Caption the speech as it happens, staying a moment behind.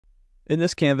In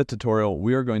this Canva tutorial,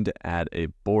 we are going to add a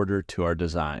border to our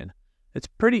design. It's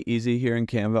pretty easy here in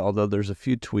Canva, although there's a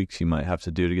few tweaks you might have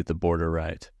to do to get the border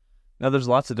right. Now there's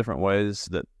lots of different ways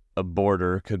that a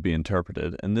border could be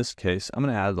interpreted. In this case, I'm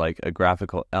going to add like a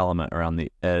graphical element around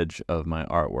the edge of my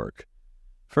artwork.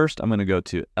 First, I'm going to go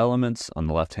to Elements on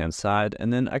the left-hand side,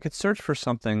 and then I could search for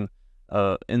something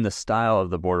in the style of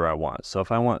the border I want. So if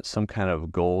I want some kind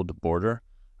of gold border,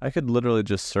 I could literally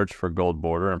just search for gold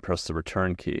border and press the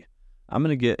return key. I'm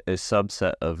going to get a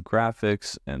subset of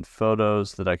graphics and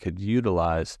photos that I could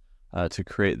utilize to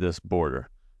create this border.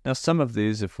 Now some of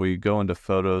these, if we go into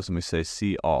photos and we say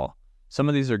see all, some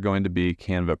of these are going to be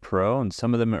Canva Pro and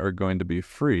some of them are going to be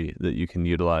free that you can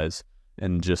utilize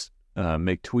and just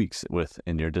make tweaks with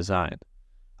in your design.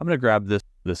 I'm going to grab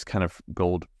this kind of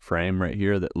gold frame right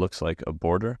here that looks like a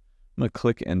border. I'm going to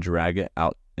click and drag it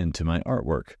out into my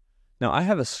artwork. Now I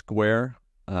have a square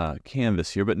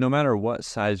canvas here, but no matter what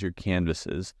size your canvas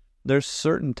is, there's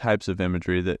certain types of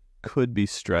imagery that could be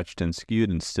stretched and skewed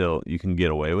and still you can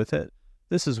get away with it.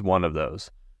 This is one of those.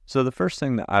 So the first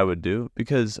thing that I would do,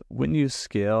 because when you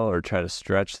scale or try to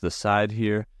stretch the side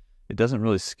here, it doesn't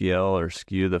really scale or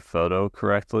skew the photo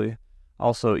correctly.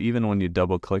 Also, even when you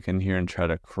double click in here and try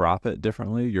to crop it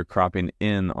differently, you're cropping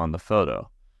in on the photo.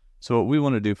 So what we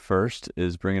want to do first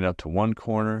is bring it up to one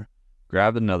corner,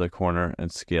 grab another corner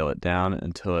and scale it down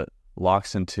until it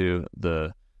locks into the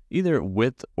either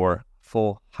width or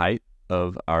full height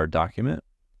of our document.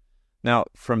 Now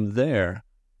from there,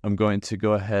 I'm going to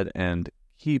go ahead and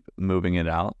keep moving it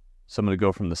out. So I'm going to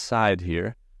go from the side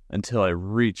here until I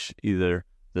reach either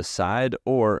the side,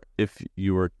 or if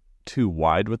you were too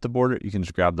wide with the border, you can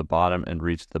just grab the bottom and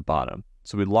reach the bottom.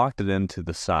 So we locked it into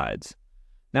the sides.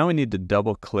 Now we need to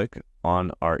double click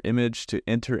on our image to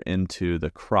enter into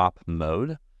the crop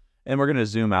mode. And we're going to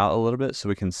zoom out a little bit so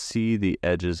we can see the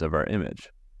edges of our image.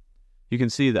 You can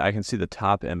see that I can see the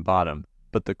top and bottom,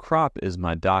 but the crop is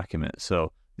my document,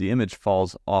 so the image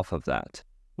falls off of that.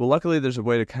 Well, luckily there's a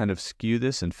way to kind of skew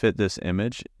this and fit this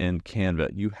image in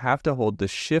Canva. You have to hold the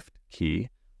Shift key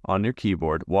on your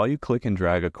keyboard while you click and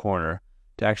drag a corner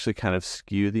to actually kind of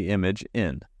skew the image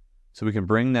in. So we can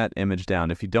bring that image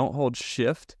down. If you don't hold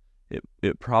Shift,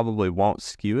 it probably won't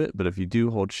skew it, but if you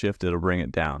do hold Shift, it'll bring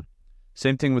it down.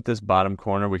 Same thing with this bottom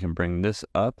corner. We can bring this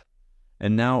up,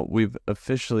 and now we've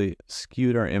officially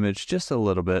skewed our image just a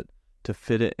little bit to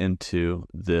fit it into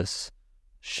this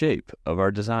shape of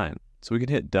our design. So we can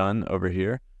hit done over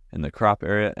here in the crop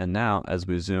area, and now as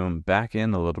we zoom back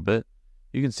in a little bit,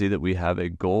 you can see that we have a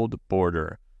gold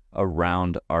border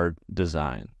around our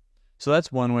design. So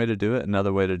that's one way to do it.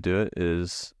 Another way to do it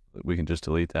is we can just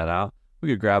delete that out. We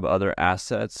could grab other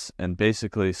assets and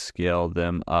basically scale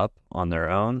them up on their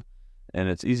own. And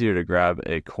it's easier to grab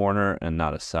a corner and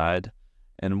not a side.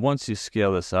 And once you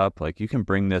scale this up, like you can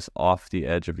bring this off the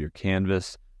edge of your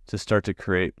canvas to start to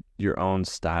create your own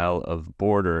style of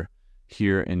border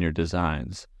here in your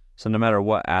designs. So no matter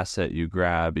what asset you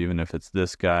grab, even if it's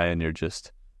this guy and you're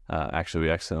just, actually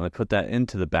we accidentally put that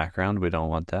into the background. We don't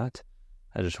want that.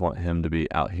 I just want him to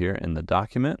be out here in the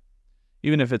document.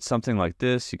 Even if it's something like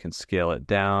this, you can scale it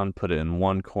down, put it in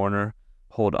one corner,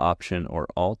 hold Option or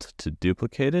Alt to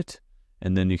duplicate it,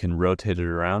 and then you can rotate it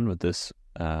around with this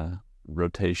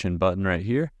rotation button right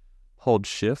here. Hold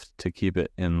Shift to keep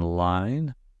it in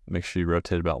line. Make sure you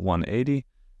rotate about 180,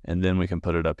 and then we can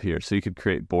put it up here. So you could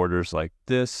create borders like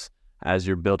this as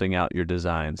you're building out your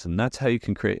designs, and that's how you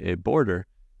can create a border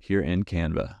here in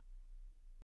Canva.